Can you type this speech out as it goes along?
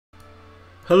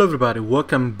Hello everybody,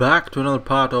 welcome back to another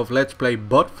part of Let's Play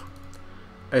BOTF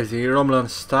as the Romulan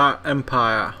Star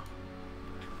Empire.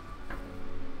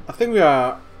 I think we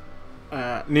are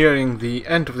nearing the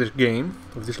end of this game,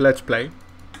 of this Let's Play.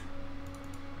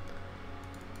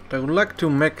 But I would like to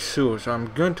make sure, so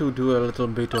I'm going to do a little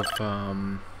bit of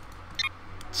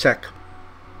check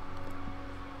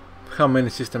how many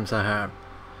systems I have.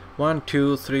 1,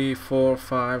 2, 3, 4,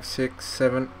 5, 6,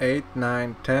 7, 8,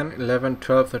 9, 10, 11,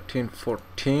 12, 13,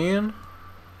 14,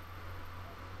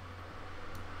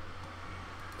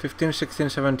 15, 16,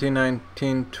 17,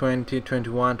 19, 20,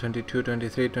 21, 22,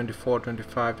 23, 24,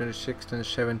 25, 26,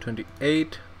 27,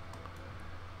 28,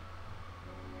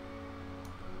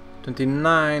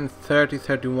 29, 30,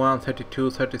 31, 32,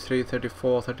 33,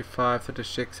 34, 35,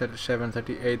 36, 37,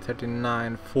 38,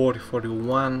 39, 40,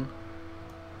 41,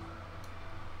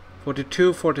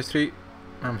 42, 43.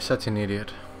 I'm such an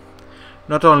idiot.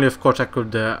 Not only, of course, I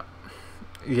could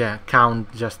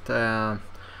count just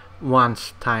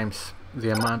once times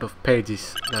the amount of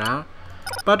pages there are,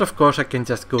 but of course I can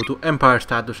just go to Empire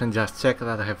status and just check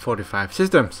that I have 45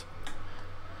 systems.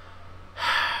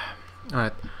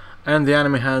 Alright, and the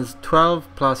enemy has 12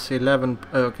 plus 11,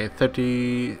 okay,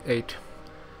 38.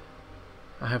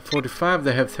 I have 45,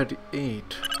 they have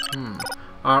 38.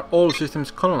 Are all systems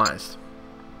colonized?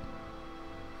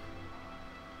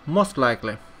 Most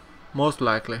likely.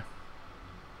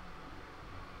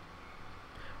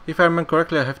 If I remember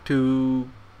correctly, I have to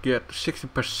get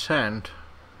 60%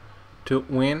 to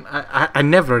win. I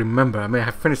never remember. I mean, I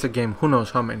have finished the game who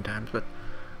knows how many times, but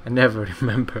I never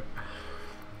remember.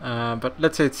 But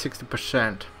let's say it's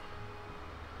 60%.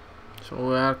 So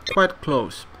we are quite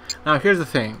close. Now here's the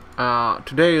thing.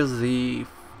 Today is the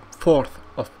 4th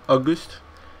of August.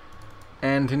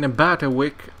 And in about a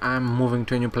week I'm moving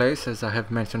to a new place, as I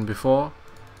have mentioned before,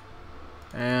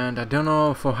 and I don't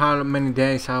know for how many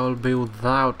days I will be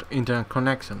without internet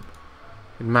connection.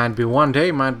 It might be one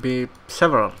day, might be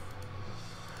several.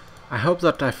 I hope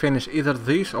that I finish either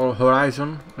this or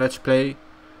Horizon Let's Play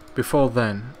before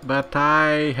then, but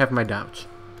I have my doubts.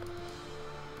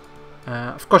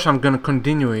 Of course I'm gonna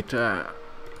continue it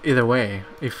either way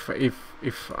if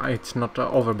it's not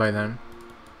over by then.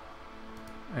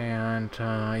 And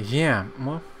yeah,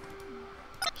 well,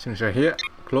 since we're here,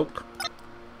 cloak,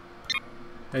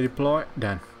 deploy,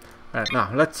 done. Alright,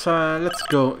 now let's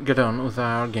go get on with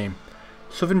our game.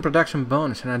 Sovereign production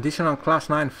bonus, an additional class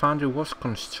 9 foundry was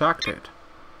constructed.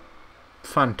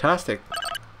 Fantastic.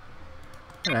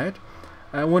 Alright,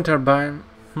 wind turbine.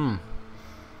 I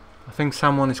think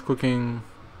someone is cooking,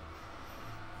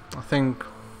 I think,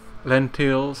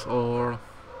 lentils or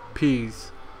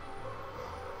peas.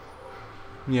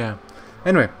 Yeah.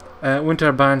 Anyway, wind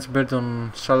turbines built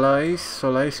on Solais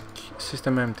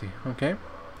system empty. Okay.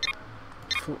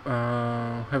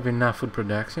 Have enough food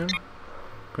production.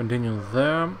 Continue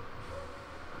there.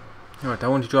 Alright, I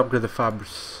want you to upgrade the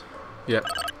fabrics. Yep.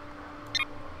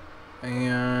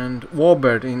 And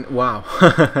warbird in. Wow.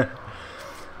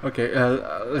 Okay.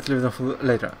 Let's leave them for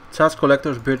later. Charge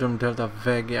collectors built on Delta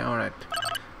Vega. Alright.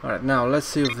 Alright. Now let's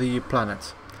see the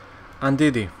planets.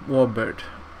 Andidi, warbird.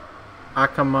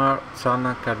 Akamar,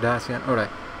 Sana, Cardassian, alright.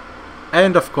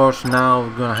 And of course now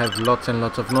we're gonna have lots and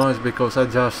lots of noise because I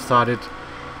just started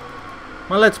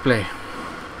my Let's Play.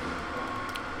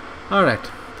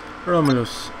 Alright,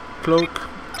 Romulus, cloak,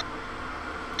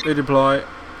 redeploy,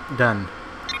 done.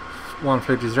 One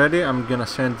fleet is ready. I'm gonna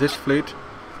send this fleet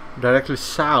directly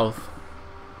south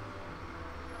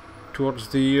towards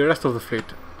the rest of the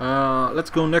fleet. Let's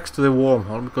go next to the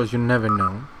wormhole because you never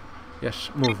know. Yes,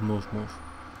 move.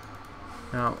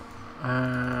 Now,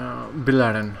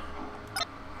 Bilaren,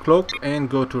 cloak and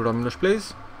go to Romulus,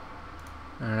 please.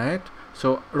 Alright,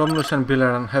 so Romulus and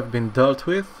Bilaren have been dealt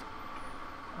with.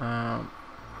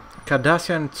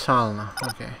 Cardassia and Chalna,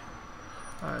 okay.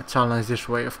 Chalna is this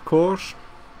way, of course.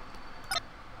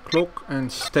 Cloak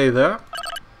and stay there.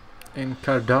 And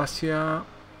Cardassia,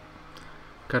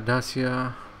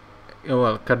 Cardassia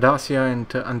and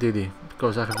Andidi,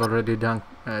 because I have already done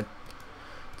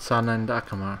Chalna and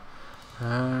Akamar.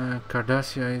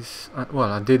 Cardassia is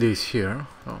Andidi is here.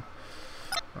 So,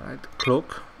 alright,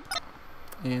 cloak,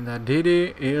 and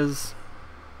Andidi is,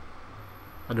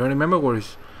 I don't remember where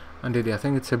is Andidi. I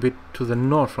think it's a bit to the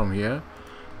north from here,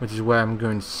 which is where I'm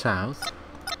going south.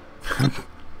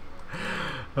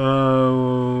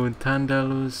 Oh,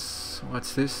 Tandalus,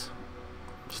 what's this?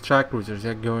 Strike cruisers.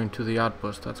 They're going to the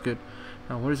outpost. That's good.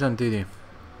 Now where is Andidi?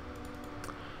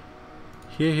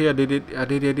 Here, Adidi.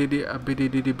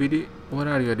 Where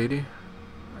are you, Adidi?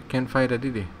 I can't find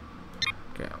Adidi.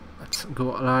 Okay, let's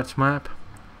go a large map.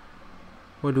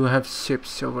 Where do I have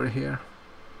ships over here?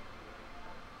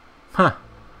 Huh.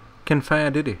 Can't find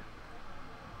Aditi.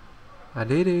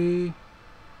 Aditi.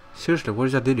 Seriously,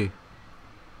 where's Aditi?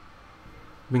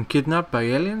 Been kidnapped by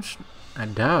aliens? I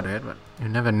doubt it, but you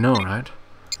never know, right?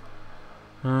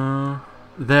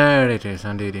 There it is,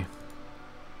 Aditi.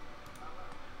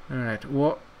 Alright,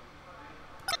 what?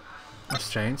 That's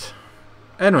strange.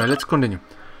 Anyway, let's continue.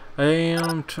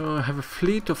 And have a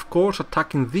fleet, of course,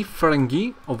 attacking the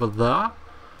Ferengi over there.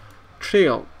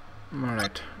 Trail.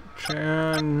 Alright.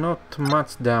 Not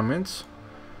much damage.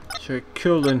 So it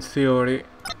could, in theory,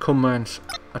 commence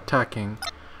attacking.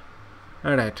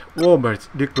 Alright. Warbirds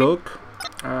decloak.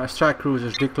 Strike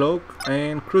cruisers decloak.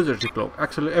 And cruisers decloak.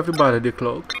 Actually, everybody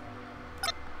decloak.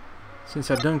 Since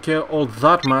I don't care all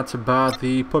that much about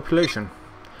the population.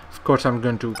 Of course, I'm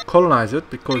going to colonize it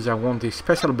because I want the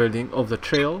special building of the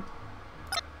trail.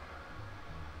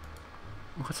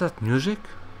 What's that music?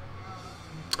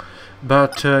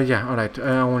 But yeah, alright.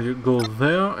 I want you to go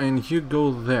there and you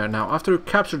go there. Now, after you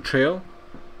capture trail,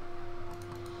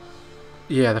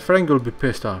 yeah, the Ferengi will be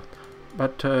pissed off.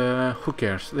 But who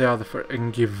cares? They are the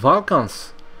Ferengi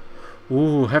Vulcans.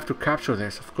 Ooh, have to capture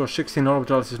this. Of course, 16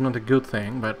 orbitals is not a good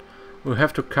thing, but we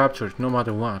have to capture it no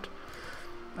matter what.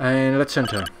 And let's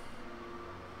enter.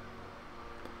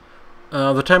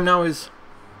 The time now is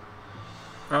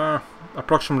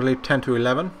approximately 10 to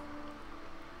 11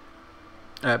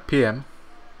 p.m.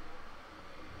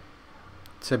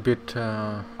 It's a bit,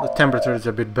 the temperature is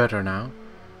a bit better now.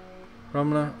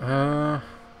 Romulan,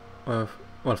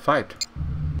 well, fight.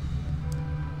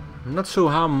 I'm not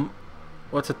sure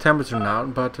what's the temperature now,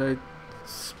 but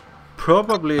it's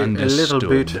probably Understood. a little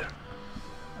bit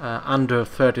under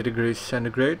 30 degrees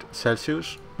centigrade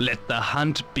Celsius. Let the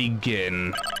hunt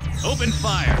begin. Open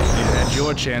fire! You had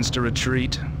your chance to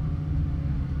retreat.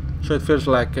 So it feels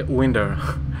like winter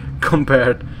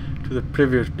compared to the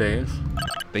previous days.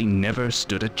 They never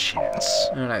stood a chance.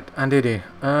 Alright, Andidi.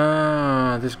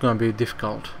 This is gonna be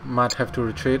difficult. Might have to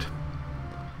retreat.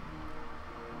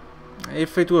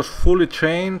 If it was fully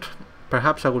trained,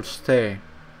 perhaps I would stay.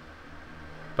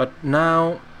 But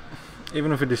now,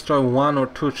 even if we destroy 1 or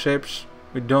 2 ships,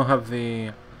 we don't have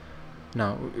the...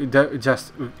 No,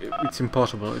 it's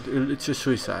impossible. It's a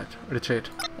suicide. Retreat.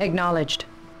 Acknowledged.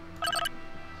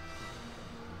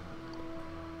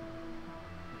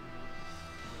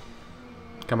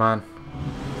 Come on.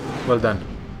 Well done.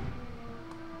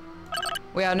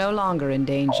 We are no longer in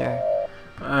danger.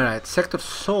 Alright, Sector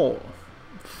Sol.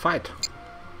 Fight.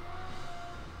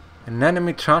 An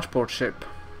enemy transport ship,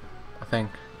 I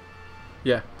think.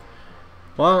 Yeah.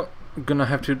 Well, we're gonna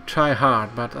have to try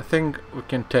hard, but I think we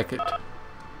can take it.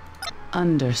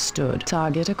 Understood.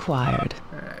 Target acquired.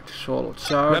 Alright, Sol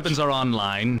charge. Weapons are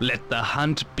online. Let the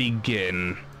hunt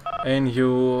begin. And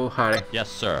you, Harry. Yes,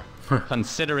 sir.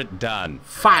 Consider it done.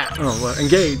 Fire! Oh, well,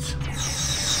 engage!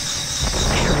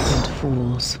 Arrogant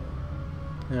fools.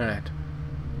 Alright.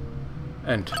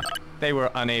 And They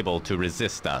were unable to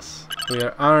resist us. we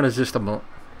are irresistible.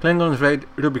 Klingons raid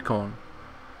Rubicon.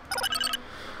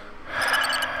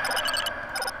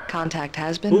 Contact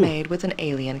has been made with an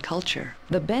alien culture.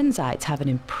 The Benzites have an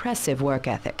impressive work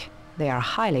ethic. They are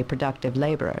highly productive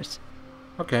laborers.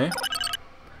 Okay.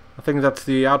 I think that's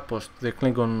the outpost, the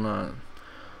Klingon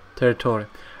territory.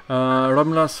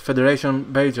 Romulan's Federation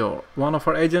Bajor. One of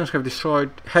our agents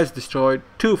has destroyed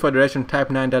 2 Federation Type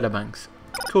 9 databanks.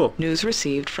 Cool. News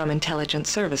received from intelligence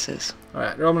services.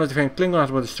 Alright, Romulans defeat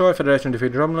Klingons will destroy, Federation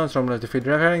defeat Romulans, Romulans defeat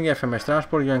Ferengi, FMS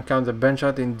transport, you encounter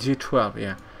Benchot in G12,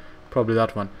 yeah. Probably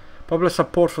that one. Popular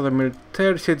support for the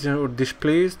military citizens were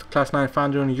displeased, Class 9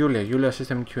 Foundry on Yulia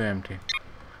system Q empty.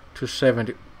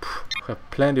 270,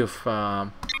 have plenty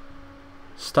of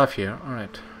stuff here,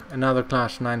 alright. Another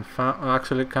Class 9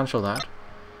 actually cancel that.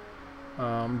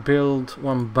 Build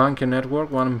 1 bunker network,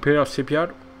 1 Imperial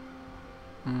shipyard.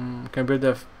 Can build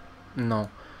a...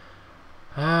 no.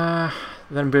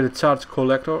 Then build a charge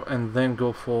collector and then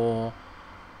go for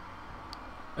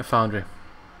a foundry.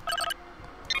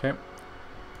 Okay.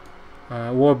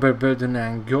 Warbird build in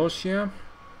Angosia.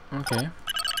 Okay.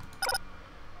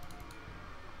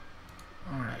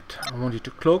 Alright, I want you to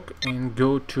cloak and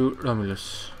go to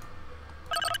Romulus.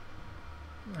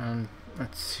 And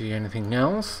let's see anything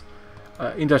else.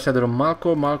 Interceptor of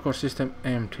Malco system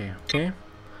empty. Okay.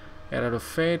 Error of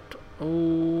Fate.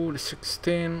 Oh, the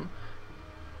 16.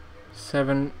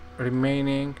 7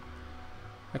 remaining.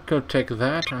 I could take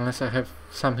that unless I have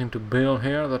something to build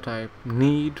here that I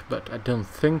need, but I don't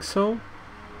think so.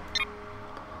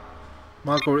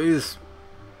 Malco is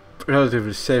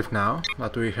relatively safe now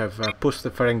that we have pushed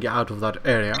the Ferengi out of that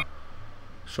area.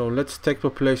 So let's take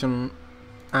population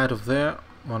out of there,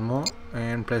 1 more,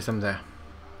 and place them there.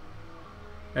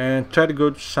 And try to go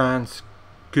to science.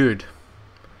 Good.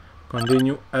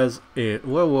 Continue as is.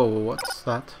 Whoa, whoa, whoa, what's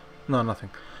that? No, nothing.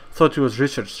 Thought it was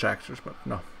research structures, but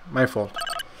no, my fault.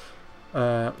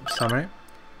 Summary.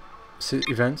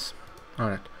 Events.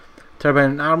 Alright.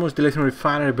 Turbine Armus, the lithium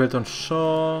refinery built on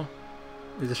Shaw.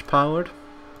 Is this powered?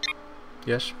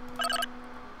 Yes.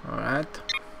 Alright.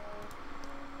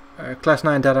 Class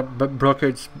 9 data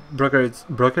brocades. I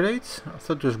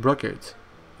thought it was brocades.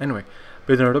 Anyway.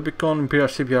 Built on Rubicon, Imperial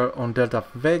shipyard on Delta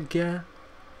Vega.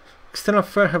 External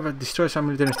fair have destroyed some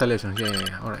military installations.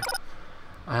 Yeah, alright.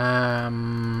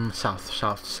 South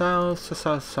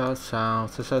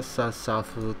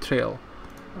of the trail.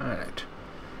 Alright.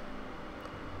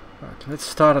 Right, let's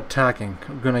start attacking.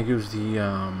 I'm gonna use the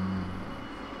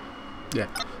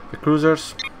the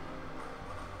cruisers.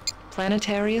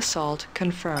 Planetary assault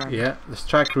confirmed. Yeah, the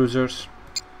strike cruisers.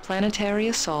 Planetary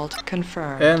assault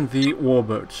confirmed. And the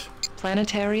warbirds.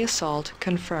 Planetary assault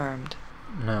confirmed.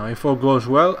 Now, if all goes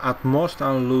well, at most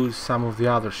I'll lose some of the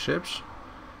other ships.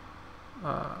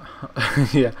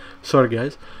 Yeah, sorry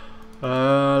guys.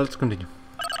 Let's continue.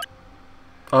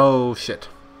 Oh shit.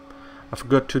 I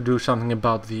forgot to do something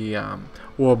about the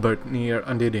warbird near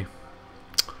Andidi.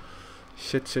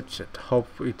 Shit. Hope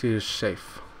it is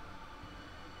safe.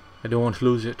 I don't want to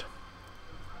lose it.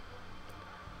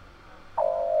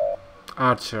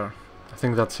 Archer. I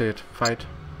think that's it. Fight.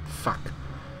 Fuck.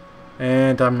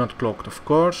 And I'm not cloaked, of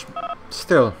course.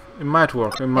 Still, it might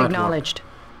work. Acknowledged.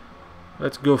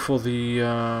 Let's go for the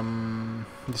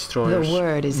destroyers. The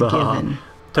word is given.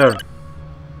 Turn.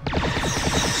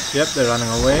 Yep, they're running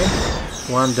away.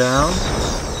 1 down,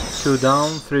 2 down,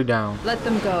 3 down. Let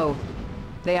them go.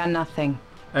 They are nothing.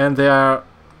 And they are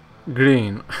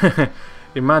green.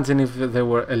 Imagine if they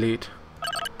were elite.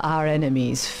 Our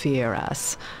enemies fear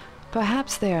us.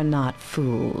 Perhaps they are not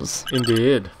fools.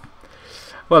 Indeed.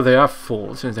 Well, they are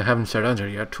fools since they haven't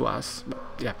surrendered yet to us. But,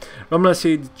 yeah. Romulan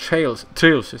seed trail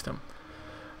system.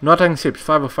 No attacking ships.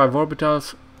 5 of 5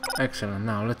 orbitals. Excellent.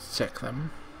 Now let's check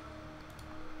them.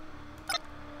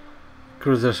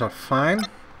 Cruisers are fine.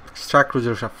 Strike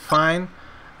cruisers are fine.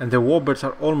 And the warbirds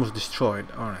are almost destroyed.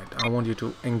 Alright, I want you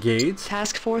to engage.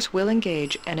 Task force will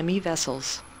engage enemy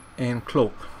vessels. And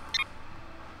cloak.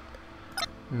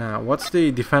 Now, what's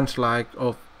the defense like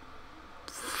of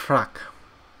frack?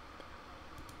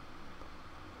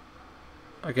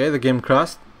 Okay, the game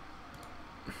crashed.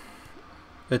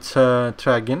 Let's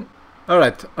try again.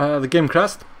 Alright, the game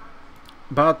crashed.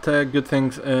 But good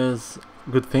things is...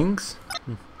 Good things?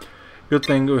 Good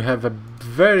thing we have a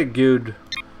very good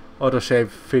autosave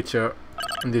feature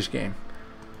in this game.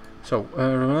 So,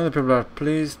 other people are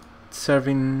pleased.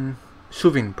 Suvin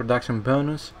production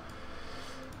bonus.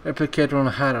 Replicator on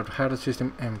Harrod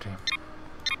system empty.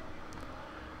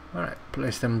 Alright,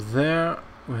 place them there.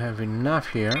 We have enough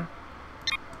here.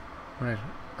 Right,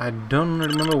 I don't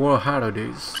remember where Harrod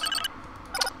is.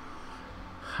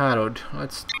 Harrod,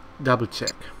 let's double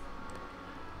check.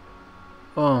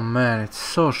 Oh man, it's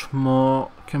so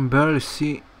small, can barely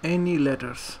see any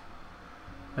letters.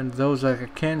 And those I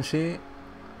can see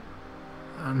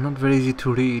are not very easy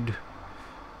to read.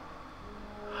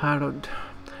 Harrod.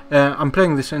 I'm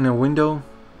playing this in a window.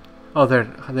 Oh, there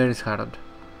is Harrod.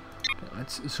 Okay,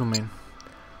 let's zoom in.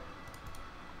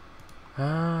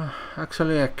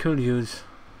 Actually I could use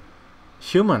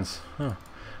humans. Huh.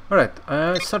 Alright,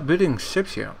 start building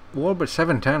ships here. Warbird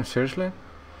 710, seriously?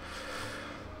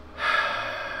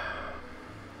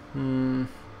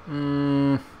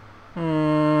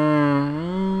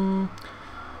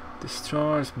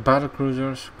 Destroyers, battle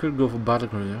cruisers. Could go for battle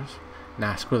cruisers.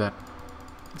 Nah, screw that.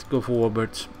 Let's go for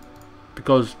warbirds.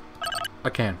 Because I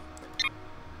can.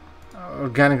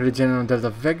 Organic regen on Delta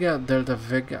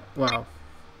Vega. Wow.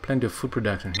 Plenty of food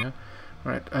production here.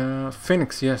 Alright,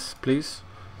 Phoenix, yes, please.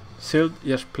 Sealed,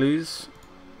 yes, please.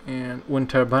 And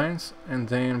wind turbines. And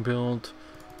then build...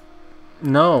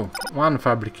 No, 1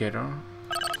 fabricator.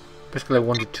 Basically I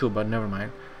wanted 2, but never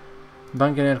mind.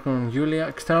 Bunker Aircon Julia.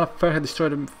 External fire had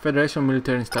destroyed a Federation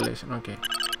military installation. Okay.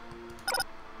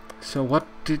 So what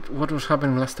was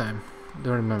happening last time?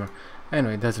 Don't remember.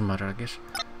 Anyway, it doesn't matter, I guess.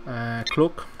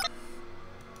 Cloak.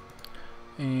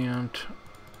 And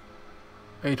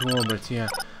 8 warbirds, yeah.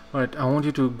 Alright, I want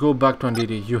you to go back to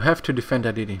Andidi. You have to defend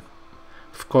Andidi.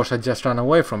 Of course, I just ran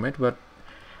away from it, but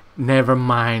never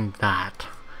mind that.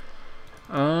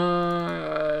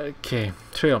 Okay,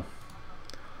 trail.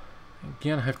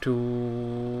 Again, I have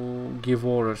to give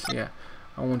orders. Yeah,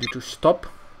 I want you to stop.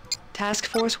 Task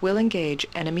force will engage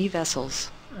enemy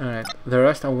vessels. Alright, the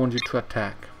rest I want you to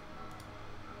attack.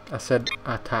 I said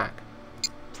attack.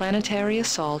 Planetary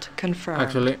assault confirmed.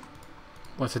 Actually,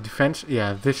 what's the defense?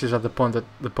 Yeah, this is at the point that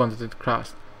it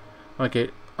crossed. Okay,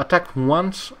 attack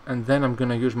once, and then I'm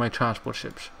gonna use my transport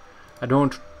ships. I don't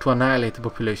want to annihilate the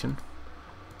population,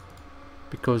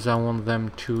 because I want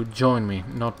them to join me,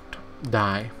 not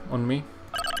die on me.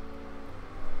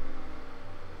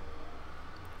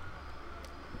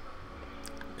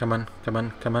 Come on, come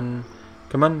on, come on,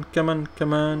 come on, come on,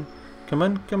 come on, come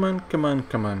on, come on, come on,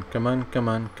 come on, come on, come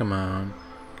on, come on,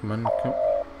 come on, come.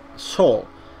 Soul.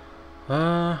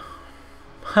 Huh.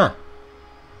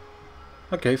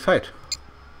 Okay, fight.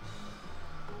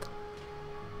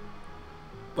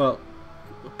 Well,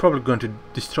 probably going to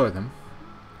destroy them.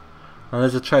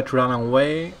 Unless they try to run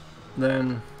away,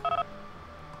 then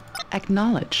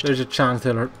Acknowledged. there's a chance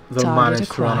they'll manage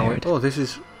to run away. Oh, this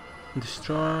is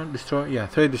destroy. Yeah,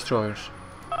 3 destroyers.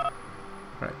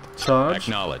 Right, charge.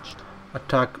 Acknowledged.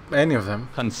 Attack any of them.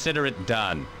 Consider it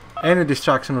done. Any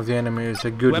distraction of the enemy is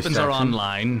a good Weapons distraction. are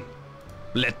online.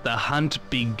 Let the hunt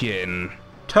begin.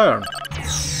 Turn.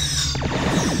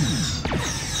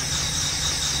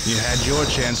 You had your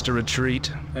chance to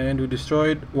retreat. And we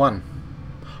destroyed 1.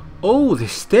 Oh, they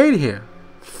stayed here.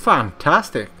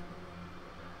 Fantastic.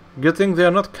 Good thing they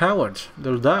are not cowards.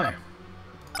 They'll die.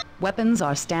 Weapons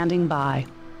are standing by.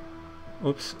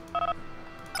 Oops.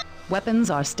 Weapons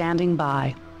are standing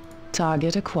by.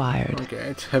 Target acquired. Okay,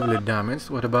 it's heavily damaged.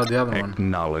 What about the other one?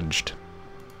 Acknowledged.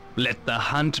 Let the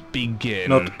hunt begin.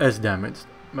 Not as damaged,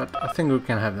 but I think we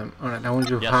can have them. Alright, I want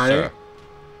you to Yes, hire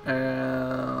sir.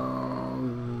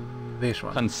 this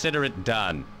one. Consider it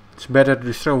done. It's better to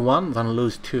destroy 1 than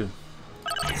lose 2.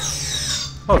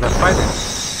 Oh, they're fighting.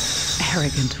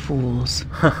 Arrogant fools.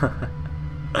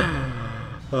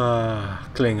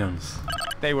 Klingons.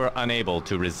 They were unable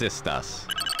to resist us.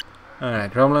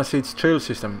 Alright, Romulan siege trail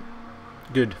system.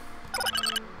 Good.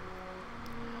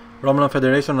 Romulan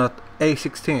Federation at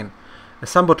A16. A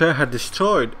saboteur had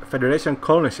destroyed a Federation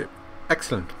colony ship.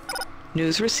 Excellent.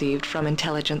 News received from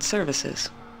intelligence services.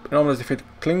 Romulans defeat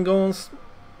Klingons.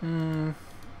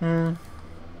 Can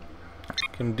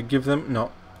give them?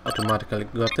 No. Automatically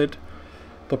got it.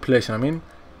 Population, I mean.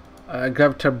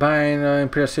 Grav Turbine,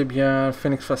 Imperial Shipyard,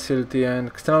 Phoenix Facility, and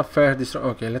External Affairs destroy.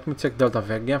 Okay, let me check Delta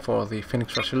Vega for the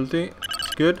Phoenix Facility.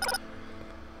 It's good.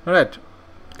 Alright.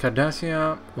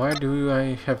 Cardassia,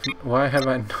 why have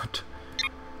I not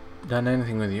done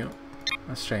anything with you?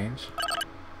 That's strange.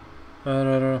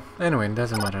 Anyway, it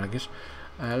doesn't matter, I guess.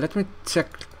 Let me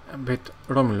check a bit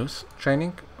Romulus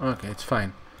training. Okay, it's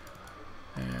fine.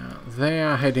 They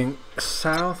are heading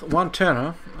south. 1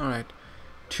 turner. Alright.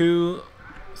 2,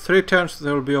 3 turns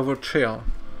they will be over trail.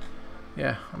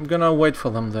 Yeah, I'm gonna wait for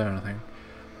them there, I think.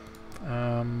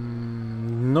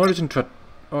 No reason to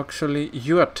actually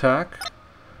you attack.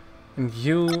 And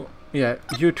you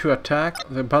two attack.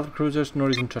 The battle cruisers, no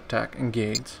reason to attack.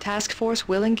 Engage. Task force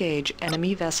will engage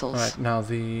enemy vessels. Alright, now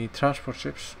the transport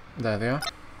ships. There they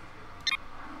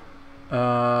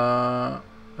are.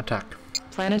 Attack.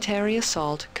 Planetary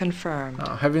assault confirmed.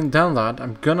 Now, having done that,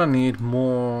 I'm gonna need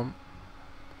more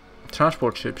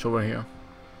transport ships over here.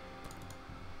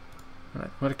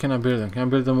 Right, where can I build them? Can I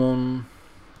build them on...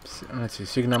 let's see,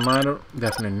 Signa Minor?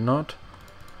 Definitely not.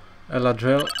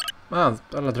 Eladrel... ah,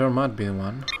 Eladrel might be the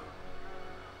one.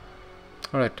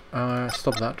 Alright,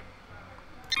 stop that.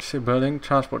 Shipbuilding,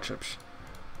 transport ships.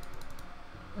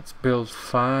 Let's build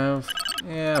 5.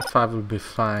 Yeah, 5 will be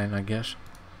fine, I guess.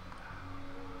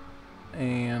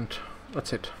 And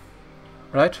that's it.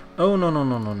 Right? Oh, no.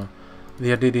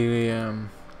 The Adidi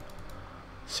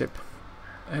ship.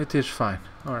 It is fine.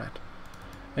 Alright.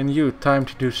 And you, time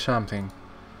to do something.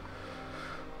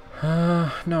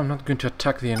 No, I'm not going to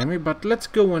attack the enemy, but let's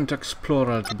go and explore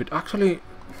a little bit. Actually,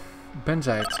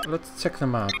 Benzites, let's check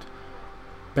them out.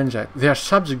 Benzite, they are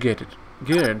subjugated.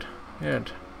 Good.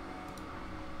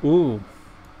 Ooh,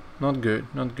 not good.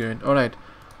 Alright,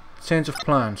 change of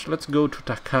plans. Let's go to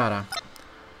Takara.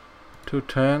 2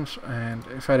 turns, and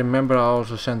if I remember, I'll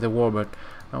also send the warbird.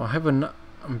 Now I have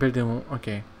I'm building.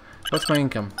 Okay, what's my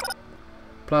income?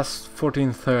 Plus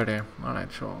 1430.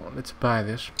 Alright, so let's buy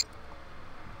this.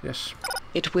 Yes.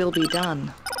 It will be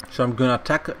done. So I'm gonna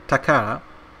attack Takara,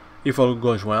 if all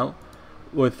goes well,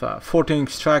 with 14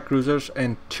 strike cruisers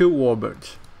and 2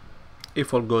 warbirds,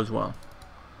 if all goes well.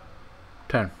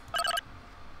 Turn.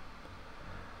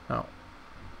 Now,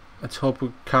 let's hope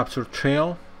we capture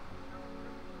Trail.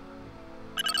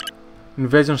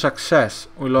 Invasion success.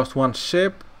 We lost 1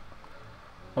 ship.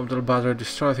 Orbital battery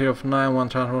destroyed. 3 of 9, 1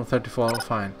 transport, 34.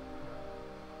 Fine.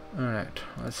 Alright,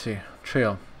 let's see.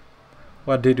 Trail.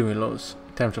 What did we lose?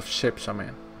 In terms of ships, I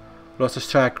mean. Lost a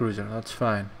strike cruiser. That's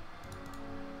fine.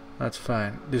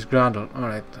 Disgruntled.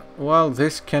 Alright. Well,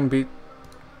 this can be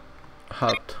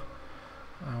hut.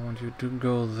 I want you to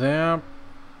go there.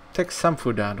 Take some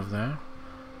food out of there.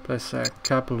 Place a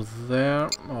couple there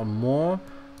or more.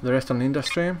 The rest on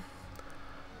industry.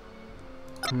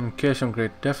 Communication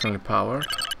grid definitely powered.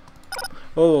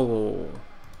 Oh,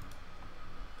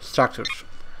 structures.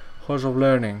 Halls of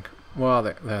learning. Where are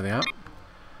they? There they are.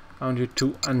 I want you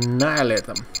to annihilate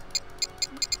them.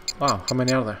 Wow, how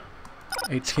many are there?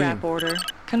 18. Scrap order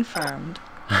confirmed.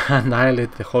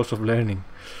 Annihilate the halls of learning.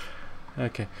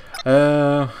 Okay.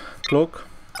 Cloak.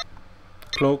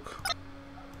 Cloak.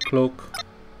 Cloak.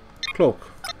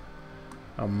 Cloak.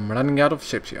 I'm running out of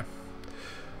ships here.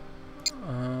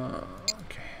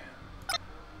 Okay.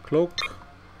 Cloak.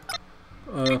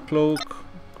 Cloak.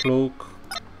 Cloak.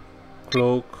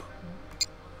 Cloak.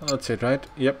 That's it, right?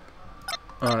 Yep.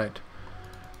 Alright.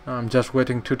 I'm just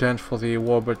waiting 2 turns for the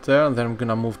warbird there, and then I'm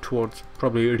gonna move towards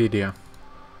probably Iridia.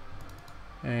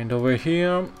 And over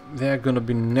here, they're gonna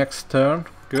be next turn.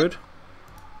 Good.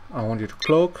 I want you to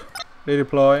cloak,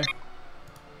 redeploy,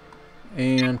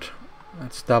 and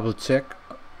let's double check.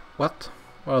 What?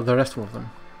 Well, the rest of them.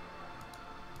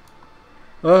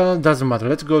 Well, doesn't matter.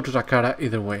 Let's go to Takara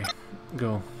either way.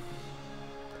 Go.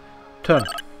 Turn.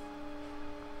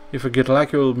 If we get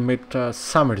lucky, we'll meet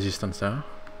some resistance there.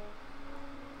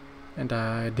 And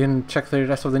I didn't check the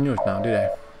rest of the news now, did I?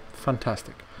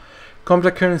 Fantastic.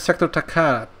 Complex current sector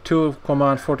Takara. 2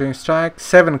 command, 14 strike.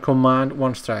 7 command,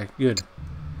 1 strike. Good.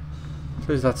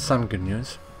 So that's some good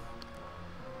news.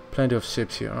 Plenty of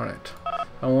ships here. Alright.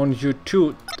 I want you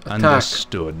to attack.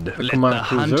 Understood. The Let command the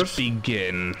cruisers. hunt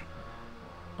begin.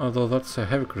 Although that's a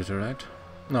heavy cruiser, right?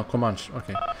 No, commands.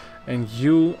 Okay. And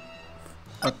you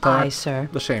attack. Aye, sir.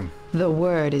 The same. The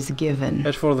word is given.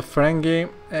 As for the Ferengi,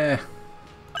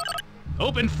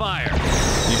 Open fire!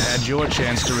 You had your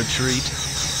chance to retreat.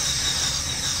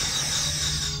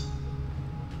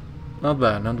 not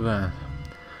bad, not bad.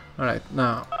 Alright,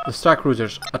 now the strike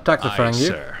cruisers attack the Aye, Ferengi,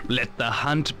 sir. Let the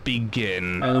hunt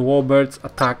begin. and the warbirds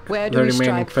attack Where do the we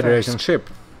remaining strike Federation first? ship.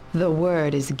 The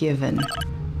word is given.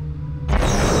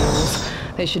 Fools.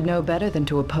 They should know better than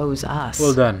to oppose us.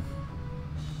 Well done.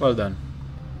 Well done.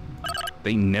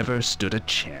 They never stood a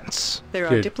chance. There are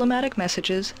Good. diplomatic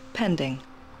messages pending.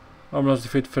 Almost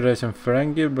defeat Federation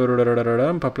Ferengi,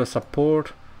 Popular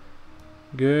support.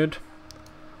 Good.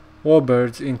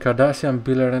 Warbirds in Cardassian,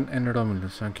 Bilaren and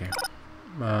Romulus. Okay.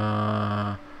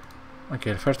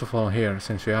 Okay, first of all here,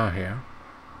 since we are here.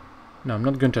 No, I'm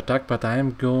not going to attack, but I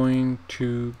am going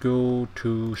to go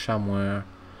to somewhere.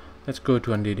 Let's go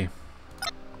to Andidi.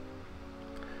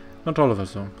 Not all of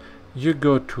us though. You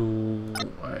go to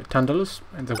Tantalus,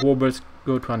 and the warbirds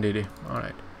go to Andidi.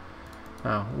 Alright.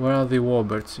 Now, where are the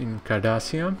warbirds? In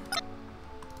Cardassia.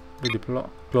 Redeploy,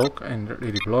 cloak and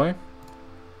redeploy.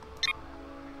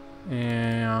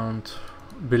 And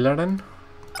Bilaren,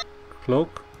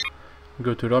 cloak.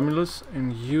 Go to Romulus,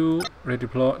 and you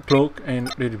redeploy, cloak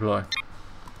and redeploy.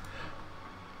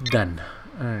 Done.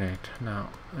 Alright, now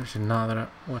there's another.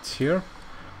 What's here?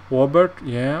 Warbird,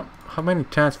 yeah. How many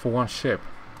turns for one ship?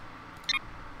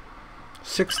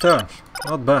 6 turns.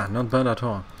 Not bad, not bad at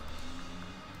all.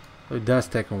 It does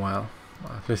take a while.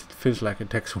 At least it feels like it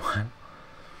takes a while.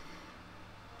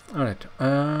 Alright,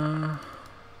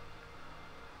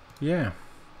 yeah.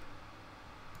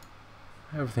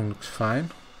 Everything looks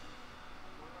fine.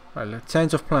 Right, let's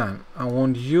change of plan. I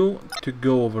want you to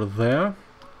go over there,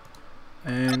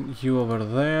 and you over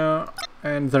there,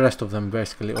 and the rest of them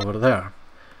basically over there.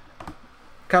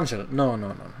 Cancel. No, no,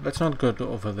 no. Let's not go to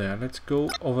over there. Let's go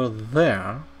over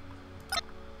there.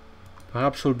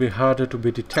 Perhaps it will be harder to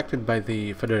be detected by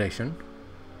the Federation,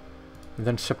 and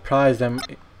then surprise them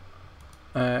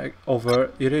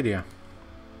over Iridia.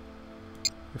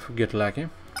 If we get lucky.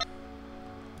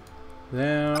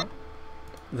 There,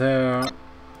 there,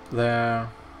 there.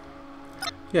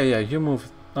 Yeah, you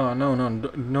move. Oh, no, no,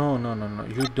 no, no, no, no.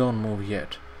 You don't move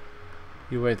yet.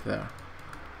 You wait there.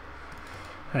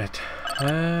 Alright.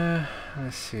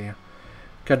 Let's see.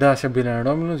 Cardassia, Bill and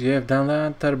Romulus, you have done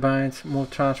that. Turbines, move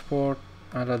transport,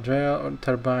 Aladrel,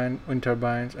 turbine, wind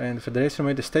turbines, and the Federation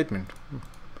made a statement.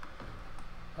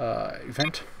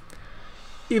 Event.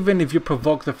 Even if you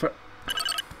provoke the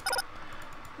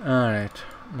Alright,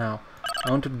 now I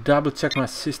want to double check my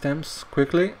systems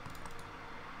quickly.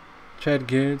 Chat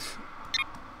guides.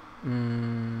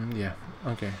 Yeah,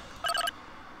 okay.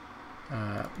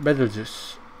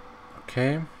 Betelgeuse.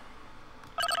 Okay.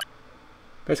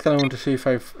 Basically I want to see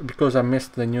if because I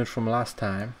missed the news from last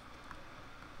time.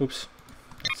 Oops,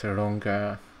 that's the wrong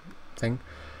thing.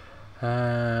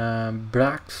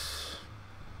 Brax,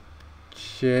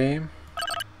 J,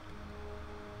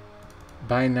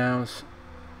 Binance,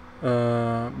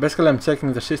 Basically I'm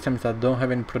checking the systems that don't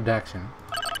have any production.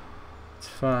 It's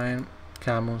fine.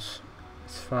 Camus,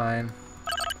 it's fine.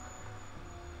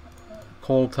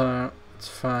 Coulter, it's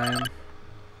fine.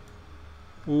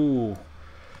 Ooh,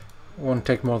 won't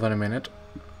take more than a minute.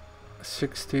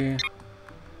 60.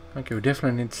 Okay, we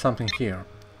definitely need something here.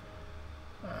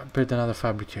 Build another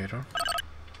fabricator.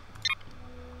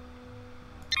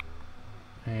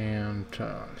 And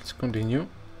let's continue.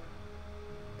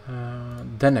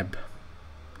 Deneb.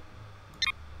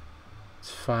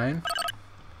 It's fine.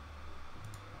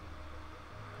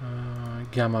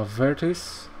 Gamma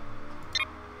Vertis.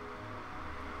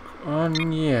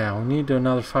 Yeah, we need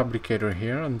another fabricator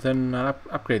here, and then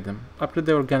upgrade them. Upgrade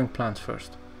the organic plants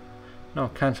first. No,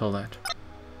 cancel that.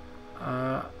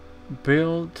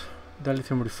 Build the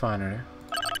lithium refinery.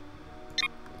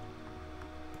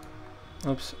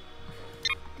 Oops.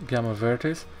 Gamma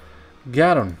Vertis.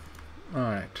 Garon.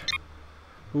 Alright.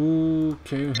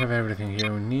 Okay, we have everything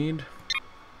here we need.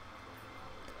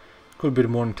 Could be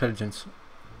more intelligence.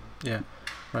 Yeah.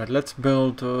 Right, let's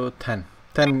build 10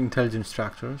 intelligence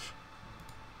structures.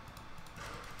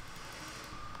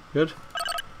 Good.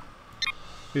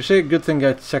 You see, good thing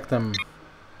I checked them.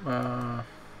 No.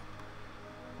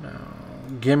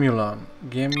 Gemulon,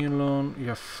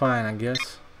 you're fine, I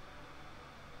guess.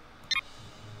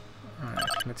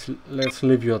 Alright, let's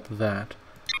leave you at that.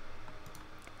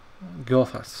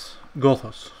 Gothos,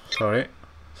 sorry,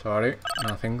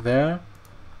 nothing there.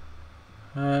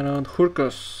 And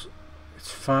Hurkos,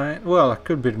 it's fine. Well, I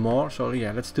could build more, so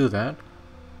yeah, let's do that.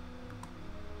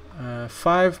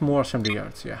 5 more assembly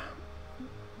yards, yeah.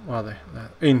 Well,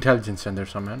 intelligence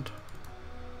centers, I meant.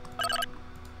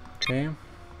 Okay.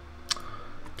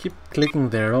 Keep clicking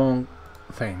the wrong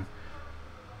thing.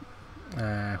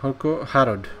 Hurko,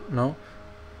 Harrod, no.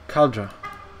 Caldra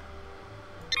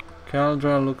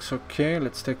looks okay.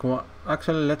 Let's take one.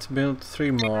 Actually, let's build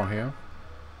 3 more here.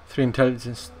 3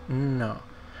 intelligence. No.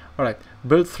 Alright,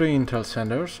 build 3 intel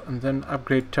centers and then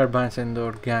upgrade turbines and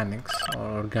organics,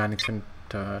 or organics and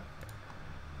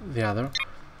the other.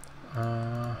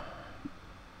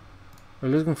 We're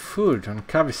losing food on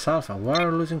Cavis Alpha. Why are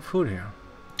we losing food here?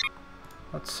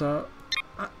 That's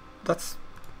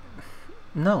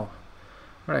no.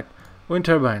 Right, wind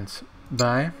turbines.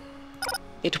 Bye.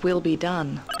 It will be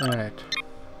done. Alright.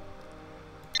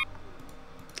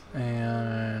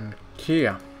 And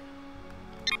Kia.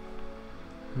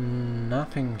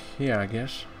 Nothing here, I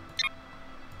guess.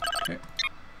 Okay.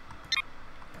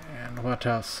 And what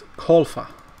else? Kolfa.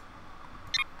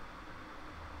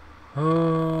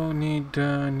 Oh, need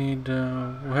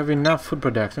we have enough food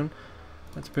production.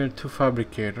 Let's build 2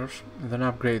 fabricators and then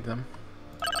upgrade them.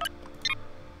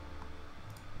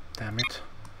 Damn it.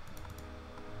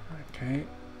 Okay,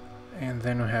 and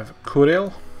then we have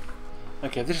Kuril.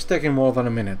 Okay, this is taking more than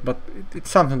a minute, but it's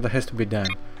something that has to be done.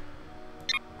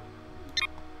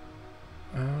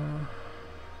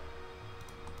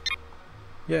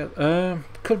 Yeah,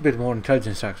 could build more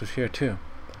intelligence structures here too.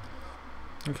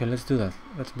 Okay, let's do that.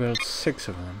 Let's build 6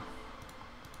 of them.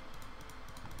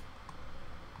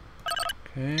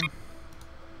 Okay.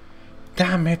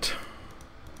 Damn it!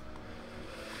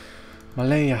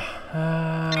 Malaya.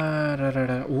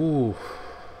 Ooh.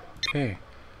 Okay.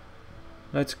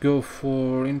 Let's go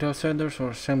for intel centers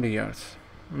or assembly yards.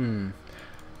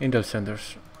 Intel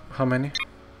centers. How many?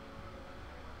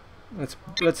 Let's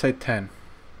say 10.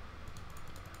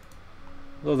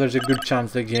 Though there's a good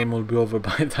chance the game will be over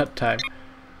by that time.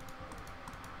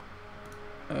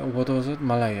 What was it?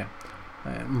 Malaya.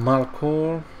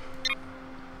 Malkor.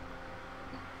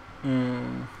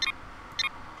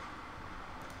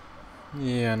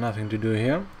 Yeah, nothing to do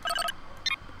here.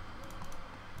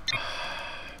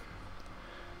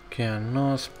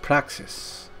 Qo'noS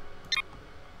Praxis.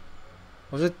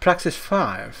 Was it Praxis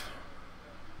 5?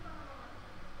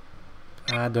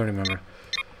 I don't remember.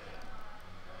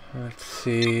 Let's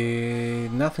see.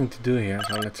 Nothing to do here,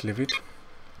 so let's leave it.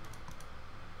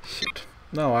 Shit.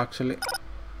 No, actually,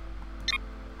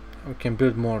 we can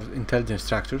build more intelligence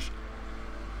structures.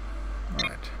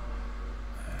 Alright.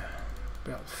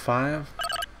 Build 5.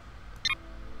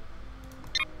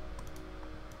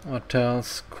 What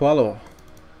else? Qualo.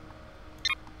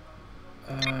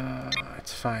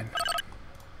 It's fine.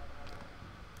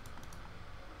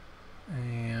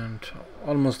 And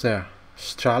almost there.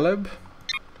 Straleb.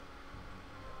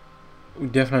 We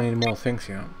definitely need more things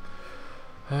here.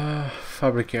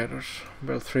 Fabricators.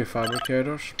 Build 3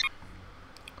 fabricators.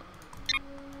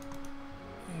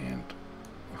 And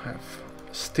we have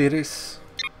Styris.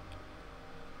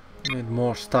 Need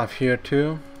more stuff here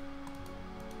too.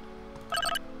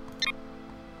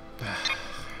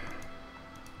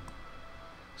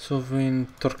 Sovin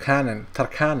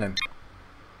Tarkanen.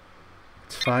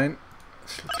 It's fine.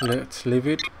 Let's leave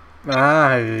it.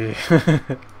 Ah.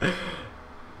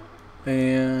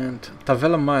 And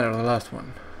Tavella Minor, the last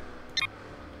one.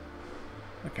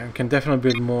 Okay, I can definitely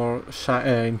build more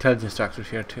intelligence structures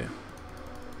here too.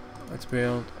 Let's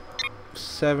build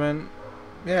 7.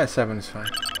 Yeah, 7 is fine.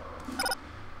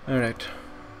 Alright.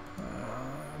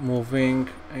 Moving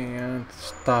and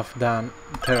stuff done.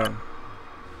 Turn.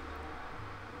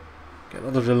 Okay,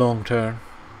 that was a long turn.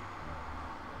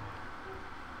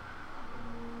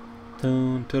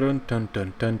 Dun, dun, dun,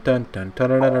 dun, dun, dun, dun,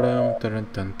 dun, dun, dun, dun,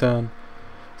 dun, dun.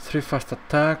 3 fast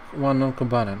attack, 1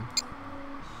 non-combatant.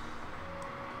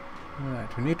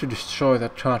 Alright, we need to destroy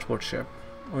that transport ship.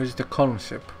 Or is it a colony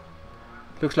ship?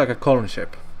 Looks like a colony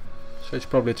ship. So it's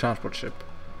probably a transport ship.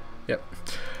 Yep.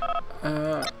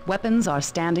 Weapons are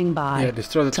standing by. Yeah,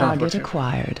 destroy the transport Target ship.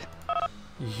 acquired.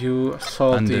 You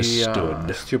saw Understood.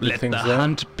 the stupid Let things the there.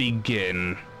 hunt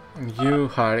begin. And you,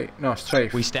 Harry. No,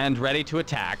 strafe. We stand ready to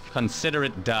attack. Consider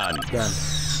it done. Done.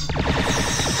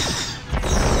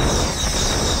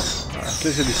 At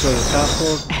least you destroy the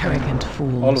transport. Arrogant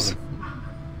fools. All of them.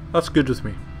 That's good with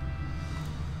me.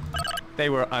 They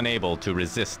were unable to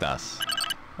resist us.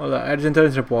 Well, Edge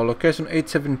Intelligence Report. Location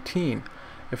 817.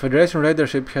 A Federation radar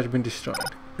ship has been destroyed.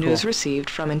 Cool. News received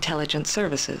from intelligence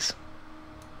services.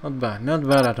 Not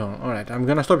bad at all. Alright, I'm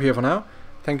gonna stop here for now.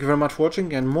 Thank you very much for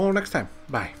watching and more next time.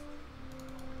 Bye.